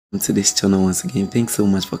To this channel once again. Thanks so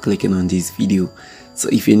much for clicking on this video. So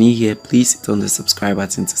if you're new here, please hit on the subscribe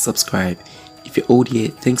button to subscribe. If you're old here,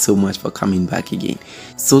 thanks so much for coming back again.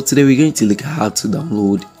 So today we're going to look at how to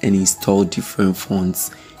download and install different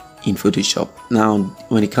fonts in Photoshop. Now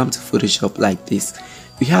when it comes to Photoshop like this,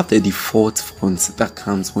 we have the default fonts that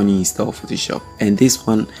comes when you install Photoshop, and this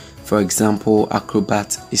one, for example,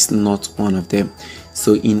 Acrobat, is not one of them.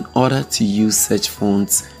 So in order to use such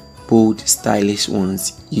fonts, bold, stylish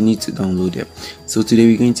ones, you need to download them. So today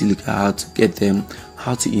we're going to look at how to get them,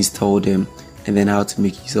 how to install them, and then how to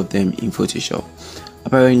make use of them in Photoshop.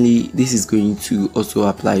 Apparently this is going to also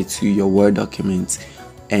apply to your Word documents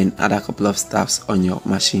and other couple of stuffs on your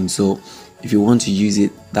machine. So if you want to use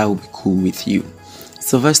it, that will be cool with you.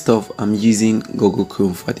 So first off, I'm using Google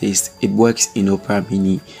Chrome for this. It works in Opera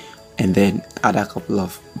Mini and then other couple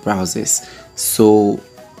of browsers. So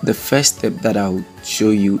the first step that I'll show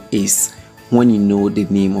you is when you know the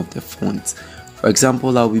name of the font. For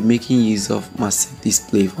example, I'll be making use of my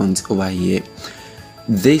display font over here.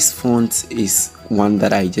 This font is one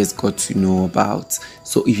that I just got to know about.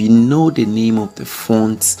 So if you know the name of the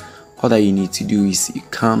font, all that you need to do is you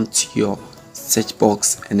come to your search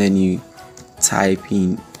box and then you type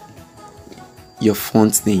in your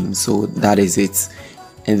font name. So that is it.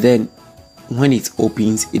 And then when it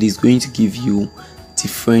opens, it is going to give you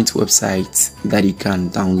different websites that you can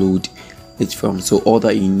download it from. So all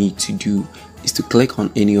that you need to do is to click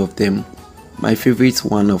on any of them. My favorite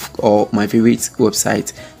one of all, my favorite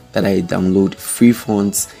website that I download free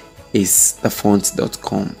fonts is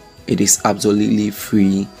thefont.com. It is absolutely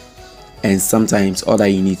free, and sometimes all that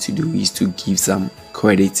you need to do is to give some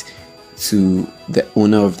credit to the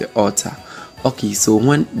owner of the author. Okay, so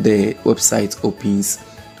when the website opens,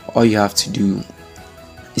 all you have to do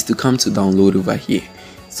is to come to download over here.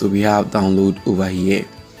 So we have download over here,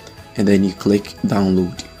 and then you click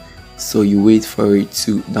download. So you wait for it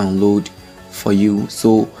to download for you.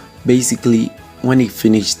 So basically when it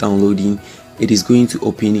finishes downloading, it is going to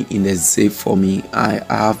open it in the zip for me. I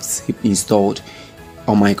have zip installed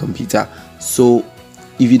on my computer. So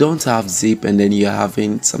if you don't have zip and then you're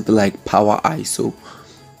having something like Power ISO,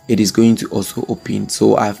 it is going to also open.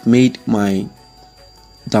 So I've made my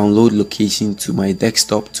download location to my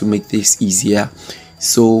desktop to make this easier.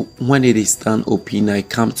 So when it is done open, I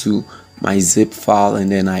come to my zip file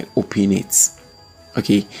and then I open it.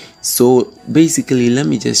 Okay, so basically let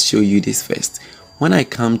me just show you this first. When I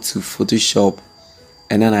come to Photoshop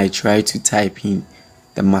and then I try to type in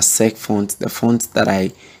the Masek font, the font that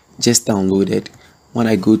I just downloaded, when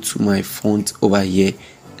I go to my font over here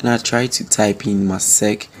and I try to type in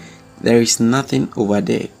Masek, there is nothing over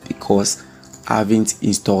there because I haven't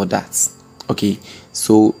installed that. Okay,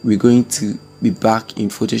 so we're going to be back in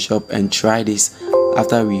Photoshop and try this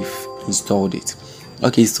after we've installed it.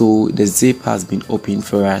 Okay, so the zip has been opened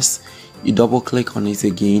for us. You double click on it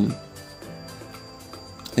again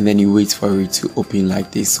and then you wait for it to open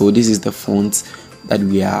like this. So this is the font that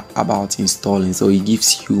we are about installing. So it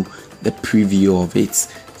gives you the preview of it.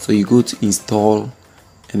 So you go to install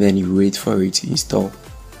and then you wait for it to install.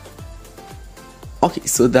 Okay,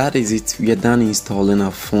 so that is it. We are done installing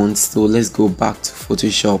our fonts. So let's go back to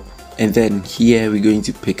Photoshop, and then here we're going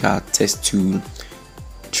to pick our text tool,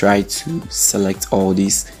 try to select all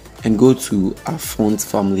this and go to our font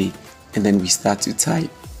family, and then we start to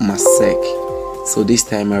type Masek. So this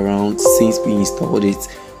time around, since we installed it,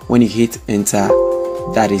 when you hit enter,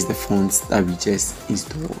 that is the font that we just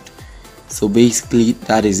installed. So basically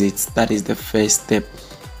that is it. That is the first step.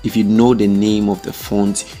 If you know the name of the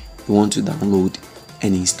font you want to download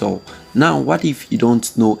and install. Now what if you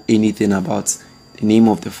don't know anything about the name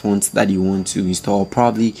of the font that you want to install?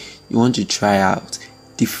 Probably you want to try out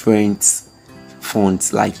different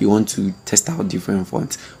fonts, like you want to test out different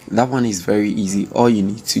fonts. That one is very easy. All you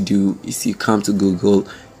need to do is you come to Google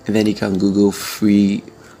and then you can Google free,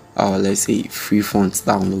 let's say free fonts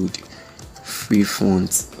download, free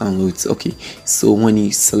fonts downloads. Okay, so when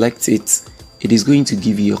you select it, it is going to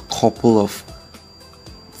give you a couple of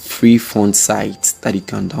free font sites that you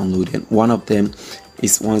can download, and one of them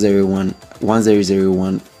is 1001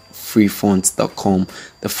 freefonts.com,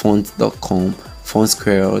 thefont.com,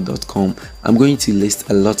 fontsquirrel.com. I'm going to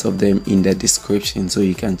list a lot of them in the description so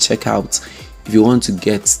you can check out if you want to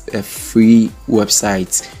get a free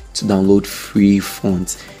website to download free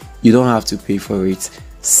fonts. You don't have to pay for it.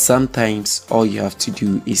 Sometimes all you have to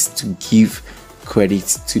do is to give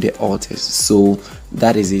credit to the authors. So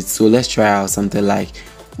that is it. So let's try out something like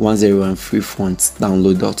 101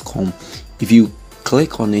 freefontsdownload.com. If you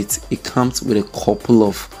click on it, it comes with a couple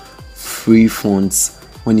of free fonts.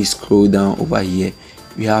 When you scroll down over here,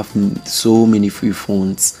 we have so many free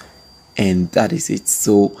fonts, and that is it.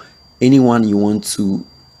 So anyone you want to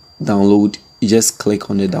download, you just click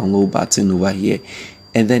on the download button over here,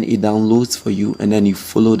 and then it downloads for you, and then you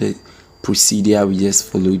follow the procedure we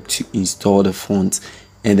just followed to install the font,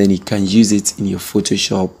 and then you can use it in your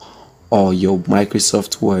Photoshop or your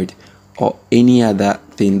Microsoft Word or any other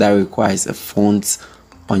thing that requires a font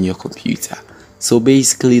on your computer. So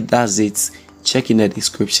basically that's it. Check in the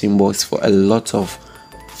description box for a lot of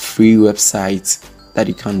free websites that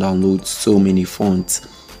you can download so many fonts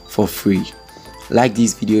for free. Like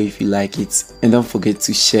this video if you like it, and don't forget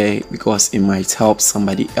to share because it might help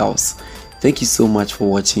somebody else. Thank you so much for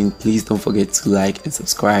watching. Please don't forget to like and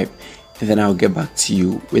subscribe, and then I'll get back to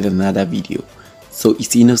you with another video. So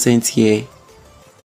it's Innocent here.